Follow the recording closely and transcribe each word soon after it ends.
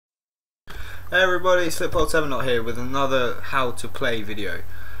Hey everybody, Slipod7 here with another how to play video.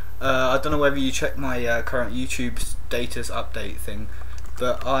 I don't know whether you check my current YouTube status update thing,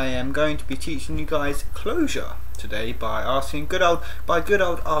 but I am going to be teaching you guys Closure today by good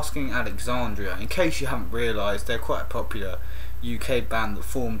old asking Alexandria. In case you haven't realised, they're quite a popular UK band that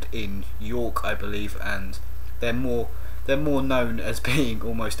formed in York, I believe, and they're more known as being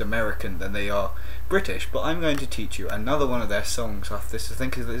almost American than they are British. But I'm going to teach you another one of their songs after this. I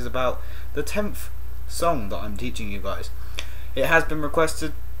think it is about the 10th song that I'm teaching you guys. It has been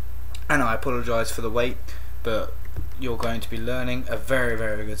requested, and I apologise for the wait, but you're going to be learning a very,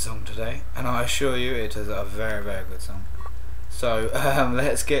 very good song today, and I assure you it is a very, very good song. So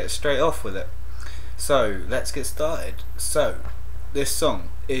let's get straight off with it. So let's get started. So this song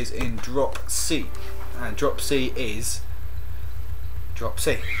is in drop C, and drop C is drop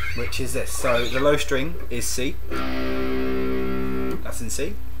C, which is this. So the low string is C, that's in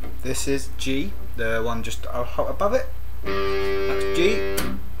C. This is G, the one just above it, that's G.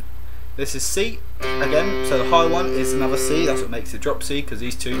 This is C again, so the high one is another C, that's what makes it drop C, because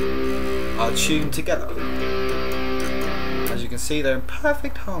these two are tuned together. As you can see, they're in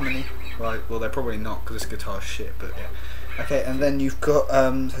perfect harmony. Right, well they're probably not because this guitar's shit, but yeah. Okay, and then you've got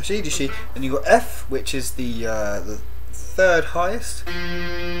so C, G, C, then you've got F, which is the third highest.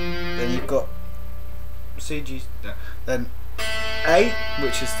 Then you've got C, G, no. Then A,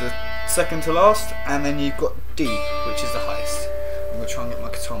 which is the second to last, and then you've got D, which is the highest. I'm going to try and get my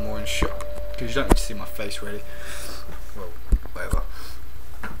guitar more in shot, because you don't need to see my face really. Well, whatever.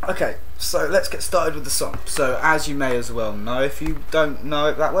 Okay, so let's get started with the song. So as you may as well know, if you don't know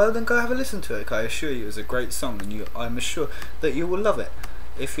it that well, then go have a listen to it. I assure you it's a great song, and I'm sure that you will love it.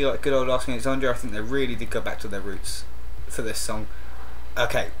 If you like good old asking Alexandria, I think they really did go back to their roots for this song.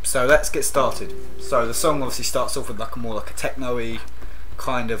 Okay, so let's get started. So the song obviously starts off with more like a techno-y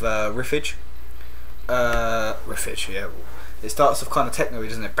kind of riffage. Riffage, yeah. It starts off kind of techno-y,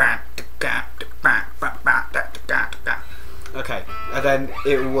 doesn't it? Okay, and then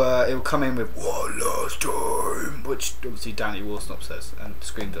it will come in with "One Last Time," which obviously Danny Worsnop says and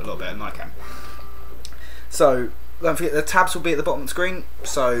screams it a lot better than I can. So don't forget the tabs will be at the bottom of the screen,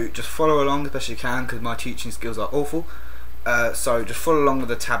 so just follow along as best you can, because my teaching skills are awful. So just follow along with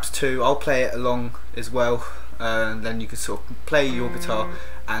the tabs too. I'll play it along as well, and then you can sort of play your guitar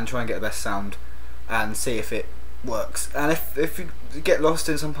and try and get the best sound and see if it works. And if you get lost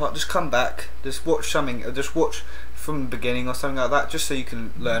in some part, just come back, just watch something, or just watch from the beginning or something like that, just so you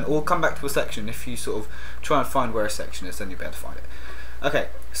can learn, or come back to a section. If you sort of try and find where a section is, then you'll be able to find it. Okay,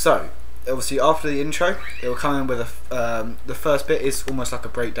 so obviously after the intro, it will come in with the first bit is almost like a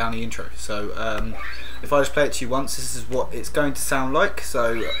breakdown the intro. So if I just play it to you once, this is what it's going to sound like.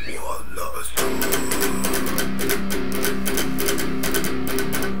 So one last time.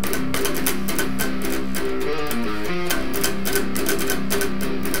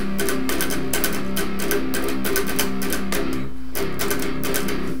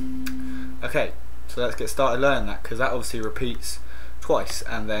 Okay, so let's get started learning that, because that obviously repeats twice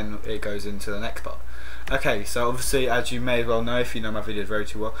and then it goes into the next part. Okay, so obviously, as you may as well know if you know my videos very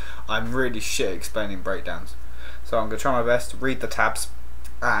too well, I'm really shit at explaining breakdowns. So I'm going to try my best to read the tabs,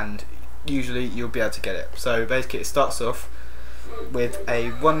 and usually you'll be able to get it. So basically it starts off with a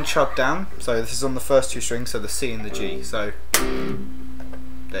one chug down, so this is on the first two strings, so the C and the G. So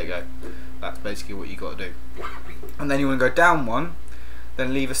there you go, that's basically what you got to do. And then you want to go down one,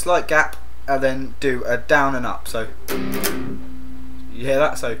 then leave a slight gap, and then do a down and up. So you hear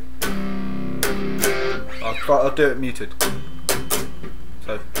that? So I'll do it muted.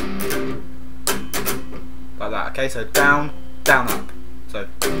 So like that. Okay, so down, down, up. So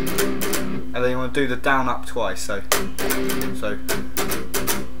and then you want to do the down up twice. So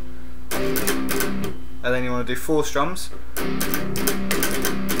and then you want to do 4 strums.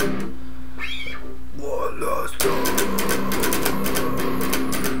 One last time.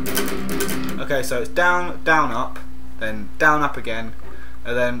 Okay, so it's down, down, up, then down, up again,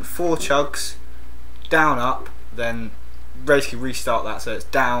 and then 4 chugs, down, up, then basically restart that, so it's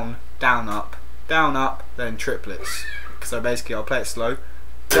down, down, up, then triplets. So basically I'll play it slow.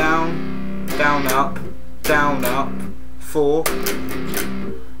 Down, down, up, 4,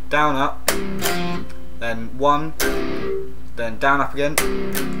 down, up, then 1, then down, up again,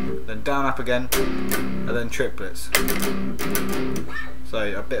 then down, up again, and then triplets.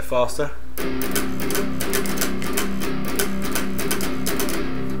 So a bit faster.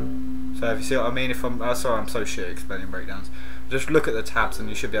 So if you see what I mean, if I'm sorry, I'm so shit explaining breakdowns. Just look at the tabs and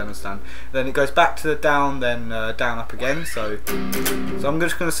you should be able to understand. Then it goes back to the down, then down, up again. So I'm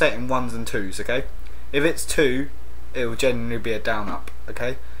just going to say it in 1s and 2s, okay? If it's 2, it will genuinely be a down, up,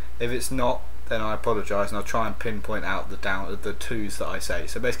 okay? If it's not, then I apologise, and I'll try and pinpoint out the twos that I say.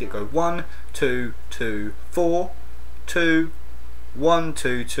 So basically go 1, 2, 2, 4, 2, 1,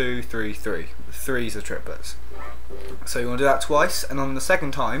 2, 2, 3, 3. The threes are triplets. So you want to do that twice, and on the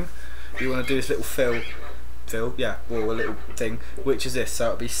second time you want to do this little fill, yeah, or a little thing, which is this. So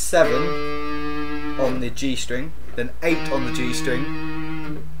it'll be 7 on the G string, then 8 on the G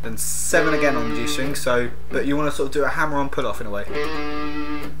string, then 7 again on the G string. So, but you want to sort of do a hammer-on pull-off in a way.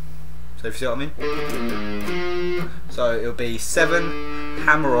 So if you see what I mean. So it'll be 7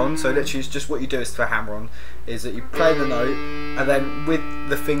 hammer-on. So literally, it's just what you do is for hammer-on is that you play the note, and then with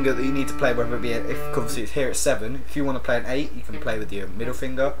the finger that you need to play, whether it be if obviously it's here at 7. If you want to play an 8, you can play with your middle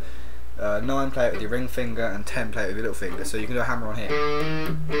finger. 9, play it with your ring finger, and 10, play it with your little finger. So you can do a hammer on here.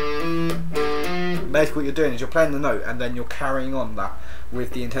 Basically what you're doing is you're playing the note, and then you're carrying on that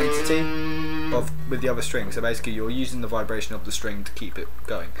with the intensity with the other string. So basically you're using the vibration of the string to keep it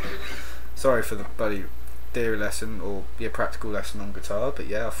going. Sorry for the bloody theory lesson or your practical lesson on guitar, but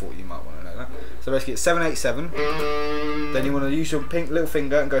yeah, I thought you might want to know that. So basically it's 7, 8, 7. Then you want to use your pink little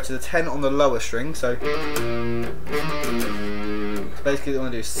finger and go to the 10 on the lower string. So basically you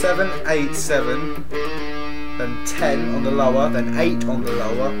want to do 7, 8, 7, then 10 on the lower, then 8 on the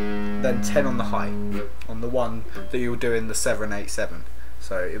lower, then 10 on the high, on the one that you were doing the 7, 8, 7.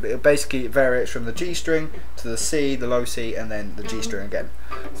 So it basically varies from the G string to the C, the low C, and then the G string again.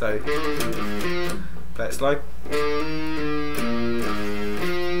 So play it slow.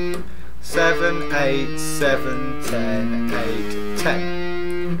 7, 8, 7, 10, 8,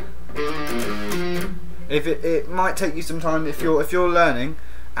 10. If it might take you some time if you're learning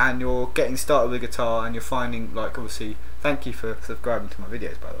and you're getting started with guitar and you're finding, like, obviously, thank you for subscribing to my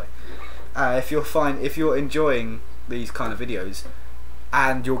videos, by the way. If you're enjoying these kind of videos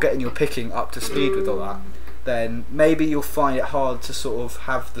and you're getting your picking up to speed with all that, then maybe you'll find it hard to sort of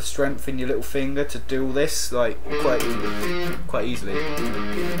have the strength in your little finger to do all this, like, quite easily.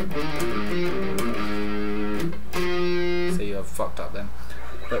 See, I've fucked up then.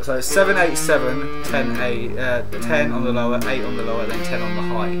 But so 7, 8, 7, 10, 8, 10 on the lower, 8 on the lower, then 10 on the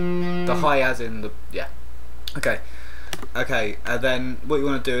high. The high as in the, yeah. Okay, and then what you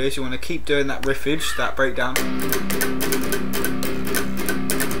want to do is you want to keep doing that riffage, that breakdown.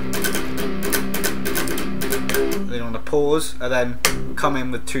 Then you want to pause, and then come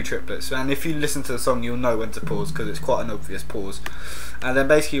in with 2 triplets. And if you listen to the song, you'll know when to pause, because it's quite an obvious pause. And then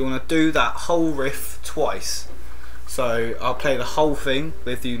basically you want to do that whole riff twice. So I'll play the whole thing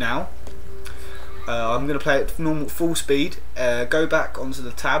with you now. I'm going to play it normal full speed. Go back onto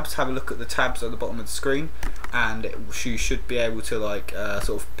the tabs, have a look at the tabs at the bottom of the screen, and you should be able to, like,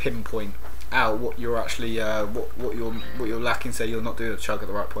 sort of pinpoint out what you're actually what you're lacking. So you're not doing a chug at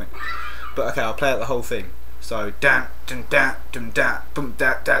the right point. But okay, I'll play out the whole thing. So da dum da dum da bum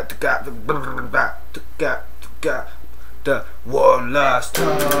da da da da da one last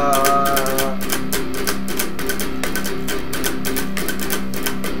time.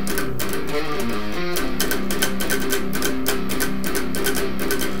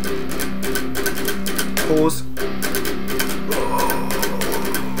 Pause.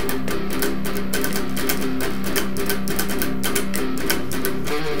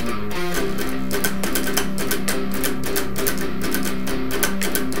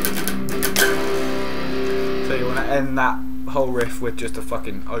 So you want to end that whole riff with just a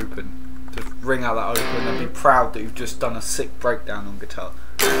fucking open. Just ring out that open and be proud that you've just done a sick breakdown on guitar.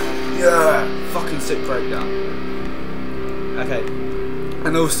 Yeah, fucking sick breakdown. Okay.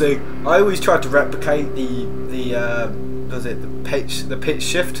 And also, I always try to replicate the pitch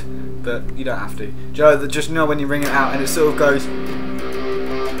shift, but you don't have to. Just know when you ring it out and it sort of goes, and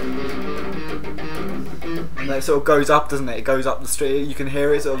then it sort of goes up, doesn't it? It goes up the street. You can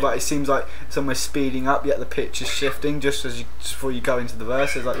hear it. Sort of like it seems like it's almost speeding up, yet the pitch is shifting just before you go into the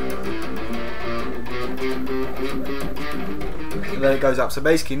verse. It's like, and then it goes up. So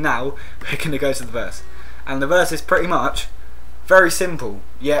basically now we're going to go to the verse, and the verse is pretty much very simple,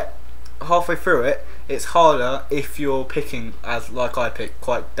 yet halfway through it, it's harder if you're picking, as like I pick,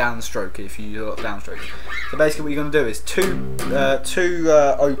 quite downstroke, if you do a lot of downstroke. So basically what you're going to do is two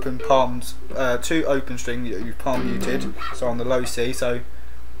open palms, 2 open string that you've palm muted, so on the low C, so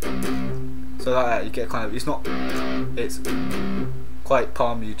like that, you get kind of, it's quite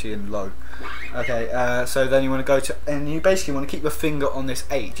palm muted and low. Okay, so then you want to go to, and you basically want to keep your finger on this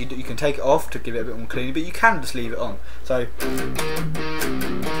 8. You can take it off to give it a bit more clean, but you can just leave it on. So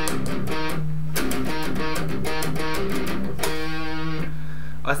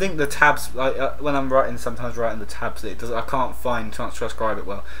I think the tabs, like when I'm sometimes writing the tabs, I can't find, can't transcribe it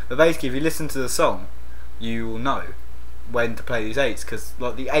well. But basically, if you listen to the song, you will know when to play these eights, because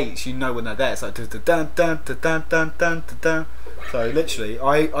like the eights, you know when they're there. It's like dun dun dun dun dun dun dun dun. So literally,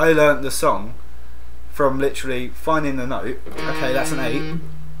 I learnt the song from literally finding the note. Okay, that's an 8.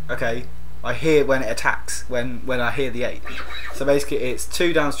 Okay, I hear when it attacks, when I hear the 8. So basically it's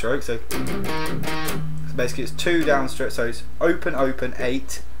 2 downstrokes. So basically it's 2 downstrokes. So it's open, open,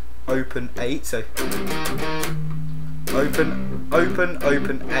 8, open, 8. So open, open,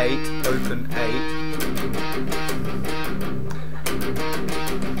 open, 8, open, 8.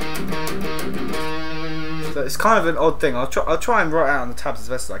 So it's kind of an odd thing. I'll try and write it out on the tabs as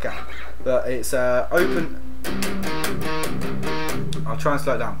best as I can. But it's open. I'll try and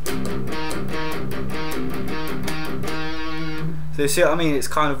slow it down. So you see what I mean? It's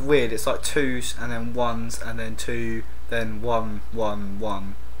kind of weird. It's like 2s and then 1s and then 2, then 1, 1,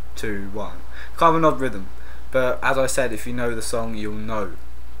 1, 2, 1. Kind of an odd rhythm. But as I said, if you know the song, you'll know,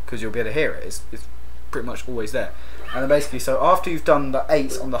 because you'll be able to hear it. It's pretty much always there. And then basically, so after you've done the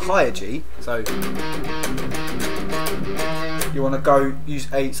 8s on the higher G, so you want to go use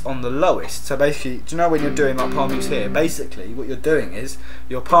 8s on the lowest. So basically, do you know when you're doing like palm mutes here? Basically, what you're doing is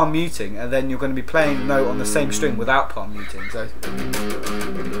you're palm muting, and then you're going to be playing the note on the same string without palm muting.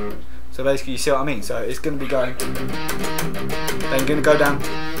 So basically, you see what I mean? So it's going to be going, then you're going to go down,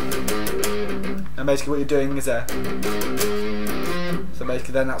 and basically what you're doing is there. So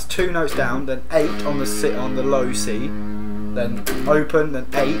basically, then that's 2 notes down, then 8 on the low C, then open, then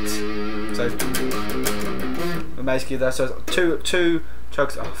 8. So and basically that's two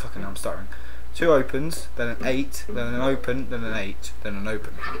chugs. Oh fucking, I'm stuttering. 2 opens, then an 8, then an open, then an 8, then an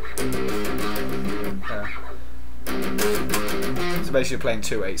open. So basically, you're playing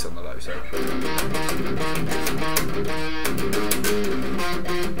 2 8s on the low. So.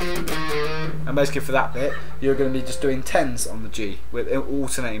 And basically for that bit, you're going to be just doing 10s on the G, with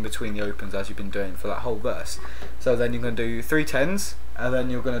alternating between the opens as you've been doing for that whole verse. So then you're going to do 3 10s, and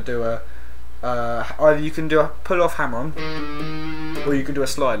then you're going to do a either you can do a pull off hammer on, or you can do a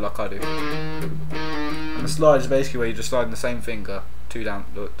slide like I do. And the slide is basically where you're just sliding the same finger 2 down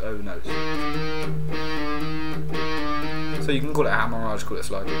over notes. So you can call it a hammer, or I'll just call it a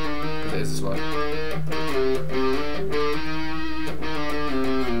slide, because it is a slide.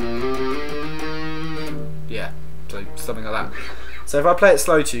 Yeah, so something like that. So if I play it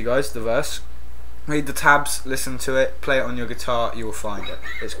slow to you guys, the verse, read the tabs, listen to it, play it on your guitar, you will find it.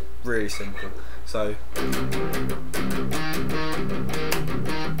 It's really simple. So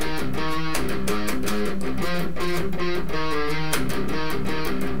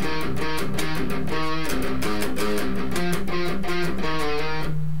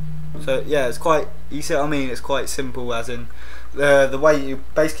yeah, it's quite, you see what I mean, it's quite simple, as in the way you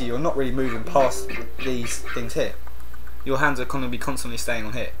basically, you're not really moving past these things here. Your hands are going to be constantly staying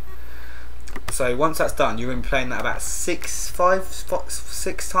on here. So once that's done, you're going to be playing that about 6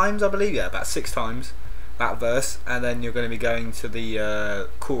 times, I believe. Yeah, about 6 times that verse, and then you're going to be going to the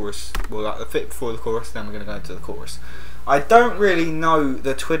chorus. Well, like the bit before the chorus, then we're going to go into the chorus. I don't really know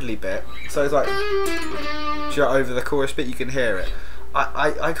the twiddly bit, so it's like over the chorus bit, you can hear it.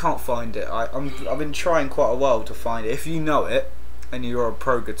 I can't find it. I've been trying quite a while to find it. If you know it and you're a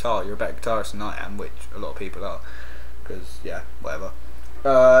pro guitar, you're a better guitarist than I am, which a lot of people are, because yeah, whatever.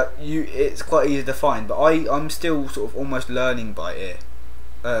 It's quite easy to find, but I'm still sort of almost learning by ear.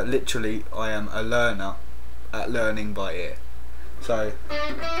 Literally, I am a learner at learning by ear. So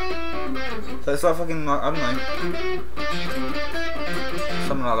it's like fucking, like, I don't know,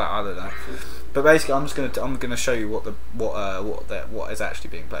 something like that. I don't know. But basically, I'm gonna show you what is actually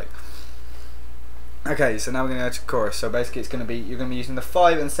being played. Okay, so now we're gonna go to chorus. So basically, you're gonna be using the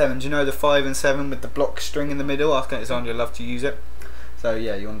 5 and 7. Do you know the 5 and 7 with the block string in the middle? I think Alexandria love to use it. So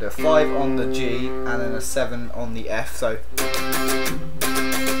yeah, you want to do a 5 on the G and then a 7 on the F. So,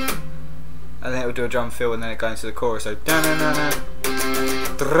 and then it will do a drum fill, and then it goes into the chorus. So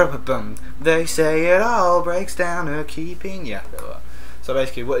they say it all breaks down to keeping. Yeah. So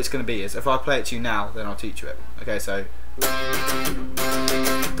basically, what it's going to be is, if I play it to you now, then I'll teach you it. Okay, so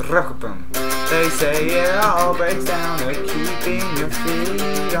they say it all breaks down to keeping your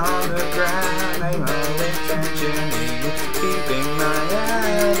feet on the ground. Ain't no intention in keeping my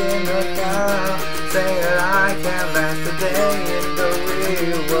head in the cloud. Say that I can't last a day in the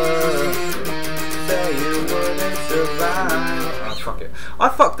real world. Say you wouldn't survive. Oh fuck it, I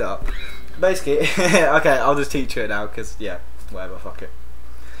fucked it up. Basically, okay, I'll just teach you it now, because yeah, whatever, fuck it.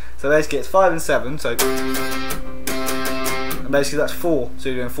 So basically it's 5 and 7, so, and basically that's 4, so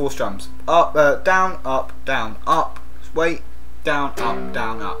you're doing 4 strums. Up, down, up, wait, down,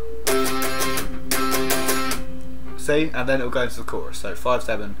 up. See, and then it'll go into the chorus. So 5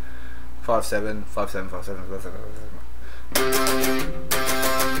 7, 5 7, 5 7, 5 7, 5 7, 5 7.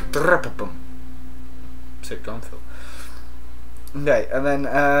 Sick drum fill. Okay, and then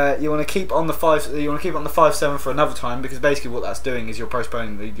you want to keep on the 5. You want to keep on the 5/7 for another time, because basically what that's doing is you're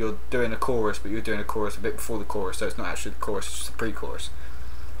postponing. You're doing a chorus, but you're doing a chorus a bit before the chorus, so it's not actually the chorus; it's just a pre-chorus.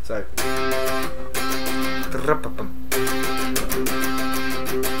 So. And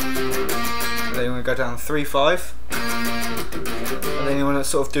then you want to go down 3/5, and then you want to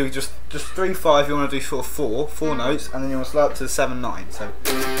sort of do just 3/5. You want to do sort of four notes, and then you want to slow up to 7/9. So.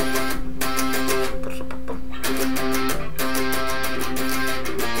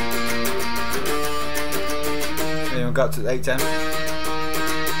 Go up to 8/10.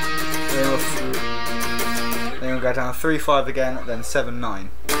 Then you'll go down 3/5 again, then 7/9.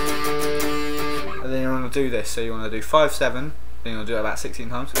 And then you want to do this. So you want to do 5/7. Then you'll do it about 16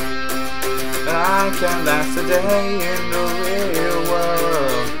 times. I can last a day in the real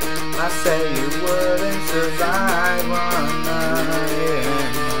world. I say you wouldn't survive one night.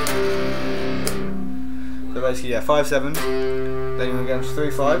 So basically, yeah, 5/7. Then you're going to go to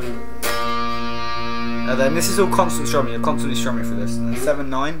 3/5. And then this is all constant strumming, you're constantly strumming for this. And then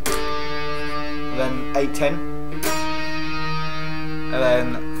 7/9, and then 8/10, and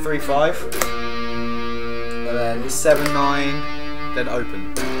then 3/5, and then 7/9, then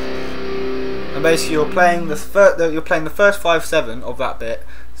open. And basically you're playing the first 5/7 of that bit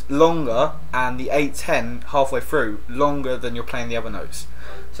longer, and the 8/10 halfway through longer than you're playing the other notes.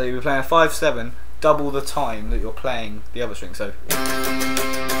 So you'll be playing a 5/7 double the time that you're playing the other string. So.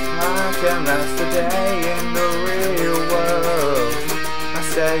 I can last a day in the real world. I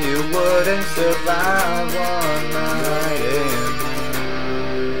say you wouldn't survive one night.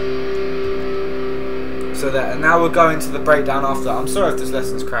 So that, and now we're going to the breakdown after that. I'm sorry if this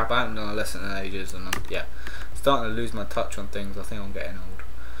lesson's crap. I haven't done a lesson in ages, and I'm starting to lose my touch on things. I think I'm getting old.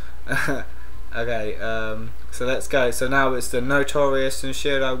 Okay, so let's go. So now it's the notorious and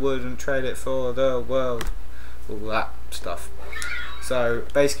shit. I wouldn't trade it for the world. All that stuff. So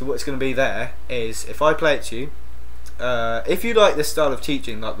basically what it's going to be there is, if I play it to you, if you like this style of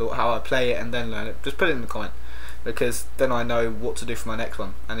teaching, like how I play it and then learn it, just put it in the comment, because then I know what to do for my next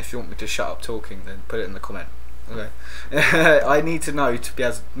one. And if you want me to shut up talking, then put it in the comment. Okay. I need to know to be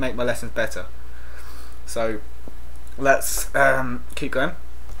able to make my lessons better. So let's keep going.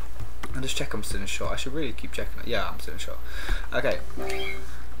 And just check I'm still in shot. I should really keep checking it. Yeah, I'm still in shot. Okay.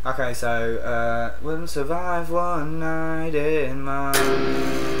 Okay, so wouldn't survive one night in my.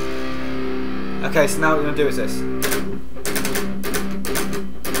 Okay, so now what we're gonna do is this.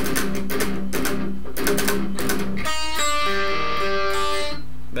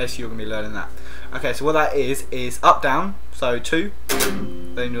 Basically, you're gonna be learning that. Okay, so what that is up down. So 2,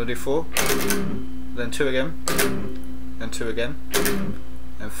 then you'll do 4, then 2 again, then 2 again,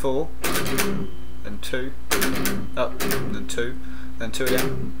 then 4, then 2, up, then 2. Then 2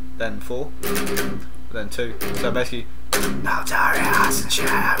 again, then 4, then 2. So basically, notorious and shit,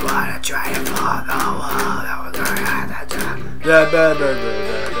 I wanna trade it for the world.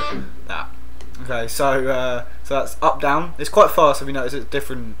 That. Okay, so that's up down. It's quite fast. If you notice, it's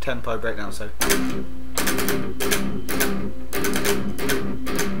different tempo breakdown. So.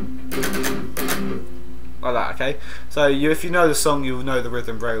 Like that. Okay. So if you know the song, you'll know the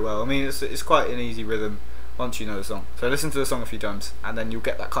rhythm very well. I mean, it's quite an easy rhythm. Once you know the song, so listen to the song a few times, and then you'll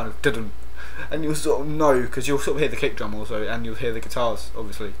get that kind of didum, and you'll sort of know, because you'll sort of hear the kick drum also, and you'll hear the guitars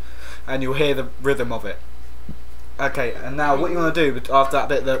obviously, and you'll hear the rhythm of it. Okay, and now what you want to do after that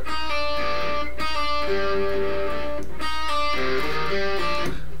bit,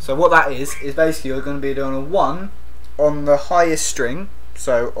 so what that is basically you're going to be doing a 1 on the highest string,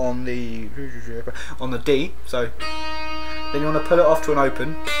 so on the D. So then you want to pull it off to an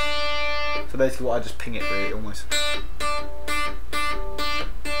open. So basically what I just ping it really, almost.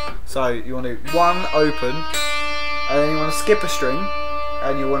 So you want to do 1 open, and then you want to skip a string,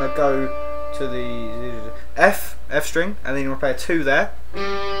 and you want to go to the F string, and then you want to play a 2 there, and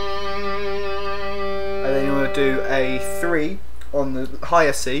then you want to do a 3 on the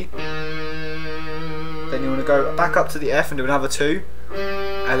higher C, then you want to go back up to the F and do another 2,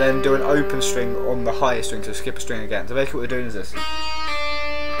 and then do an open string on the higher string, so skip a string again. So basically what we're doing is this.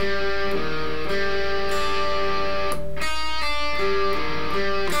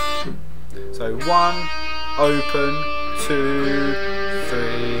 So 1, open, 2,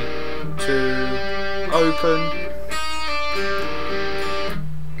 3, 2, open.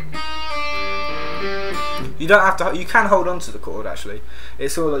 You don't have to. You can hold on to the chord actually.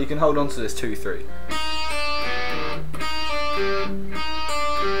 It's all like you can hold on to this 2, 3.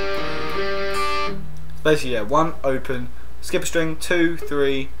 Basically, yeah. 1, open, skip a string, 2,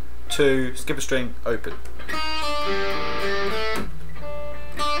 3, 2, skip a string, open.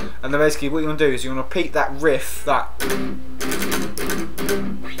 And then basically what you want to do is you want to repeat that riff, and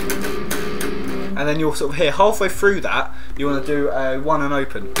then you'll sort of hear halfway through that, you want to do a 1 and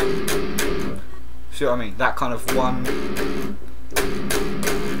open. See what I mean? That kind of 1.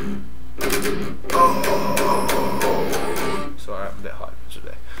 Sorry, I'm a bit high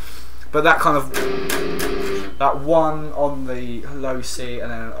today. But that kind of, that 1 on the low C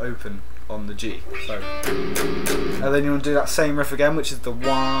and then an open on the G. So, and then you want to do that same riff again, which is the 1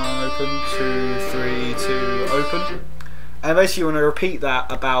 open, 2, 3, 2 open. And basically you want to repeat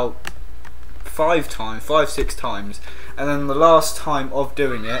that about 5 times, 5, 6 times, and then the last time of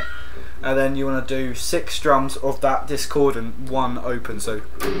doing it, and then you want to do 6 drums of that discordant 1 open. So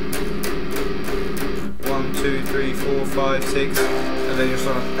 1, 2, 3, 4, 5, 6, and then you'll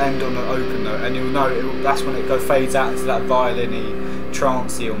sort of end on an open note, and you'll know that's when it fades out into that violin-y,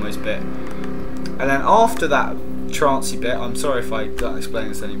 trancey almost bit. And then after that trancey bit, I'm sorry if I don't explain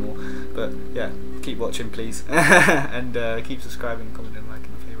this anymore, but yeah, keep watching please, and keep subscribing, commenting,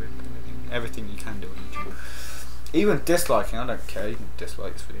 liking, favouring, everything you can do on YouTube. Even disliking, I don't care, you can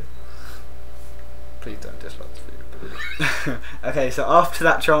dislike this video. Please don't dislike this video. Okay, so after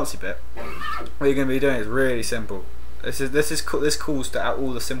that trancey bit, what you're going to be doing is really simple. This calls to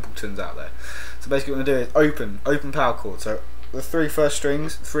all the simpletons out there. So basically what you're going to do is open power chord. So the 3 first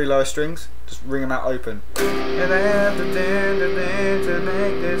strings, 3 lower strings, just ring them out open. So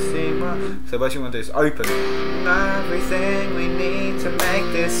basically what you want to do is open. Everything we need to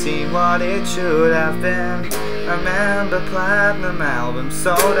make this seem what it should have been. Remember platinum albums,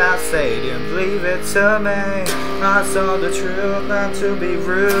 sold out stadiums, leave it to me. I saw the truth, not to be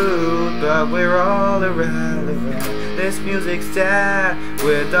rude, but we're all irrelevant. This music's dead,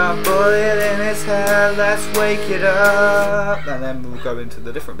 with a bullet in its head, let's wake it up. And then we'll go into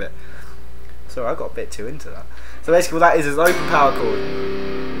the different bit. So I got a bit too into that. So basically what that is open power chord.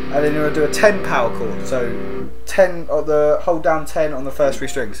 And then you're going to do a 10 power chord. So 10 of the, hold down 10 on the first 3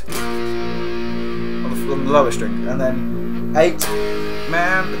 strings. On the lower string. And then 8,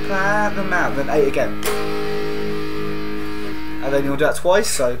 man, the platinum out. Then 8 again. And then you'll do that twice,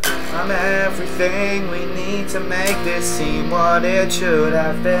 so I'm everything we need to make this seem what it should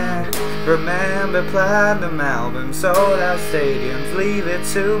have been. Remember platinum albums, sold out stadiums, leave it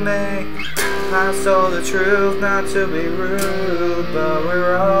to me. I saw the truth, not to be rude, but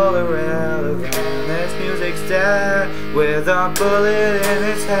we're all irrelevant. This music's dead, with a bullet in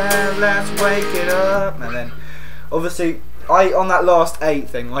its head, let's wake it up. And then, obviously, on that last 8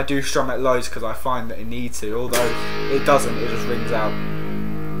 thing, I do strum it loads because I find that it needs to, although it doesn't, it just rings out.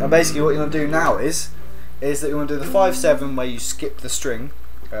 And basically what you're going to do now is that you want to do the 5/7 where you skip the string,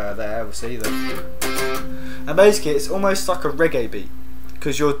 there obviously, and basically it's almost like a reggae beat,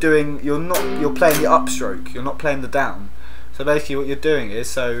 because you're playing the upstroke, you're not playing the down. So basically what you're doing is,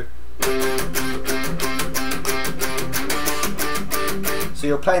 so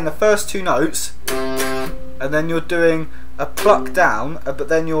you're playing the first 2 notes, and then you're doing a pluck down, but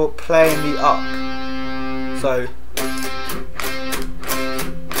then you're playing the up. So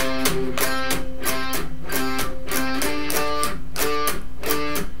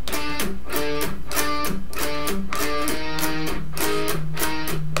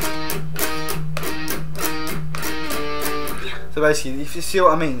basically, if you see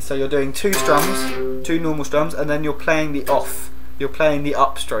what I mean, so you're doing 2 strums, 2 normal strums, and then you're playing the off. You're playing the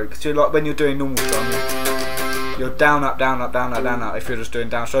upstroke. So like when you're doing normal strums, you're down, up, down, up, down, up, down, up. If you're just doing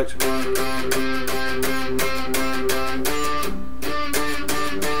downstrokes,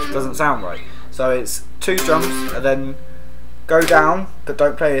 doesn't sound right. So it's 2 strums, and then go down, but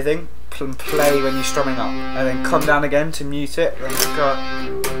don't play anything. And play when you're strumming up, and then come down again to mute it. And go.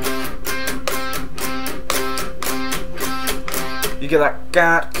 You get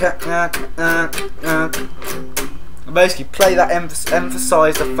that. And basically play that,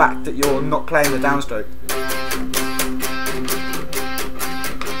 emphasise the fact that you're not playing the downstroke.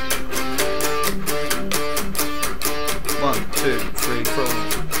 1, 2, 3, 4.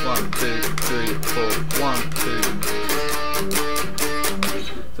 1, 2, 3, 4. 1, 2.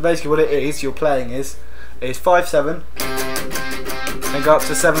 So basically what it is you're playing is 5/7, then go up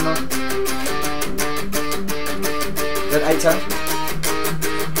to 7/9, then 8/10.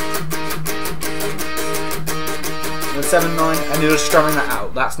 7/9, and you're just strumming that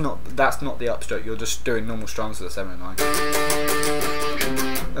out. That's not the upstroke. You're just doing normal strums for the 7 and 9.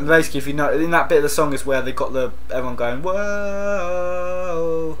 And basically, if you know, in that bit of the song is where they got everyone going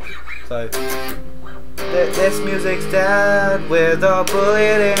whoa. So this music's dead, with a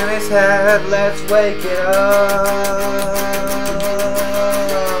bullet in its head. Let's wake it up.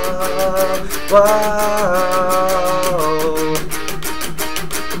 Whoa.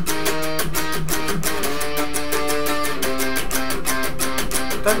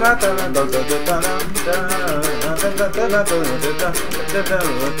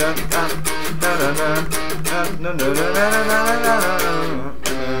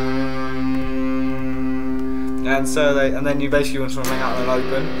 And then you basically want to ring out an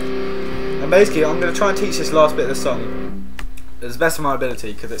open. And basically, I'm going to try and teach this last bit of the song as best of my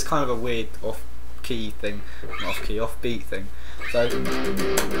ability, because it's kind of a weird off-key thing, not off-key, off-beat thing. So.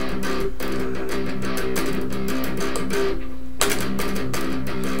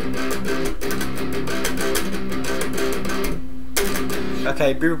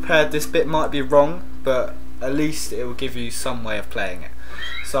 Okay, be prepared, this bit might be wrong, but at least it will give you some way of playing it.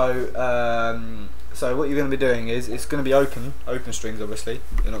 So, so what you're going to be doing is, it's going to be open strings obviously,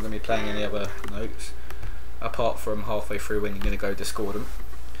 you're not going to be playing any other notes, apart from halfway through when you're going to go discordant.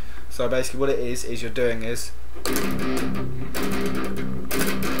 So basically what it is you're doing is,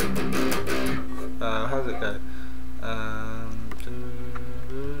 how does it go?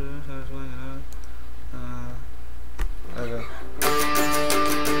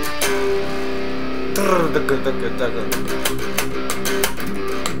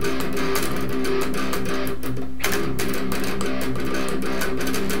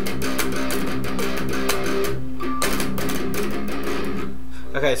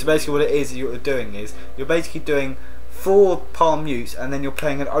 Okay, so basically what it is you're doing is, you're basically doing 4 palm mutes and then you're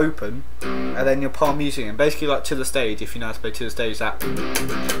playing an open and then you're palm muting, and basically like To the Stage, if you know how to play To the Stage, that, do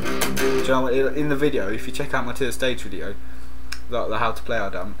you know, in the video, if you check out my To the Stage video, like the how to play I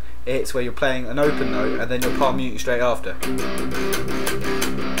done, it's where you're playing an open note and then you're palm muting straight after.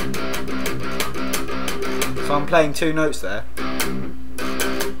 So I'm playing 2 notes there,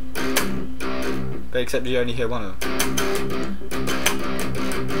 but except you only hear one of them.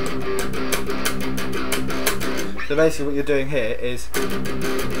 So basically what you're doing here is,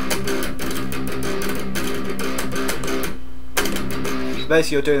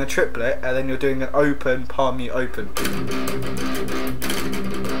 basically you're doing a triplet and then you're doing an open, palm mute, open.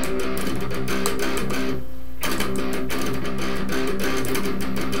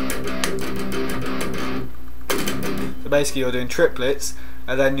 So basically you're doing triplets,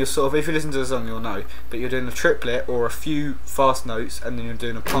 and then you're sort of, if you listen to the song you'll know, but you're doing a triplet or a few fast notes and then you're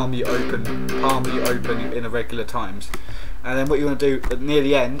doing a palm mute open in irregular times. And then what you want to do near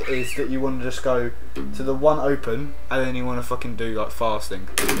the end is that you want to just go to the 1 open and then you want to fucking do like fasting.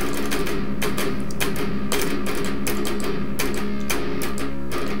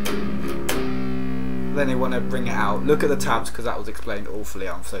 Then you want to bring it out. Look at the tabs because that was explained awfully,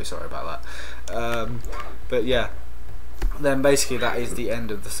 I'm so sorry about that. But yeah, then basically that is the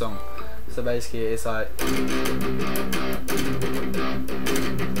end of the song. So basically it's like,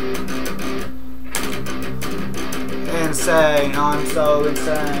 insane, I'm so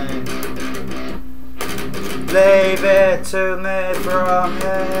insane, leave it to me from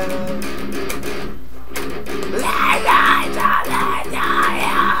here.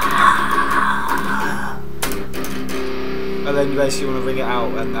 And then you basically want to ring it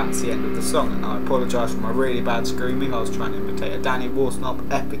out, and that's the end of the song. And I apologise for my really bad screaming. I was trying to imitate a Danny Warsnop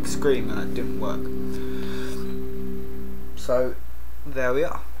epic scream and it didn't work. So there we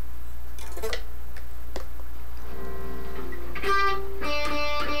are.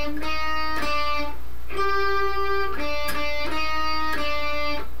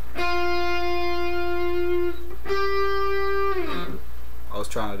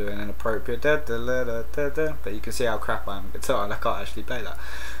 Trying to do an inappropriate but you can see how crap I am at guitar and I can't actually play that.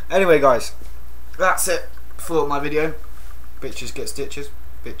 Anyway guys, that's it for my video. Bitches get stitches.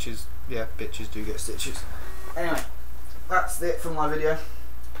 Bitches, yeah, bitches do get stitches. Anyway, that's it for my video.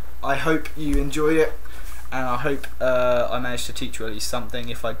 I hope you enjoyed it, and I hope I managed to teach you at least something.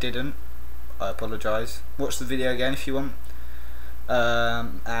 If I didn't, I apologise. Watch the video again if you want,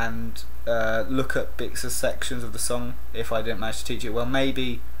 and look at bits of sections of the song if I didn't manage to teach it well.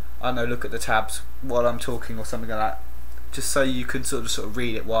 Maybe, I don't know, look at the tabs while I'm talking or something like that, just so you can sort of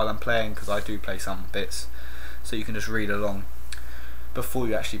read it while I'm playing, because I do play some bits, so you can just read along before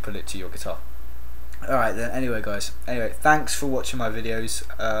you actually put it to your guitar. Alright then, anyway guys, thanks for watching my videos,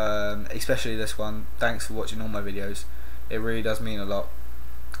 especially this one. Thanks for watching all my videos, it really does mean a lot.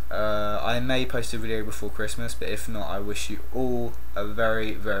 I may post a video before Christmas, but if not, I wish you all a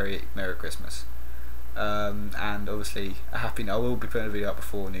very, very Merry Christmas. And obviously a happy. I will be putting a video up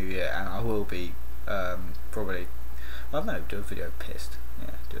before New Year, and I will be probably, I don't know, do a video pissed.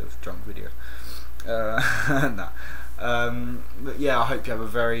 Yeah, do a drunk video. No. But yeah, I hope you have a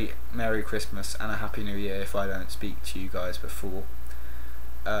very Merry Christmas and a Happy New Year if I don't speak to you guys before.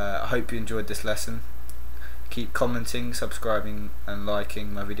 I hope you enjoyed this lesson. Keep commenting, subscribing and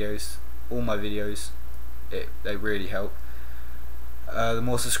liking my videos, all my videos, they really help. The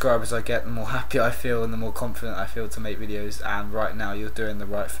more subscribers I get, the more happy I feel and the more confident I feel to make videos, and right now you're doing the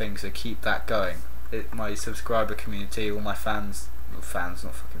right thing, so keep that going. My subscriber community, all my fans, not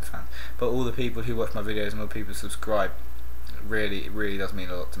fucking fans, but all the people who watch my videos and all the people who subscribe, it really does mean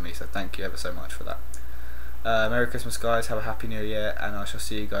a lot to me, so thank you ever so much for that. Merry Christmas guys, have a happy new year, and I shall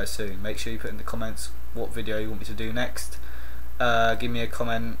see you guys soon. Make sure you put in the comments what video you want me to do next. Give me a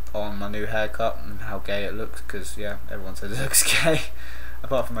comment on my new haircut and how gay it looks, because yeah, everyone says it looks gay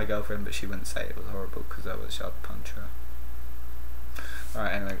apart from my girlfriend, but she wouldn't say it was horrible because I was sharp punch her.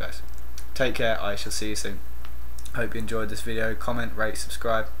 Alright, anyway guys, take care, I shall see you soon. Hope you enjoyed this video. Comment, rate,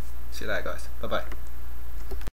 subscribe. See you later guys, bye bye.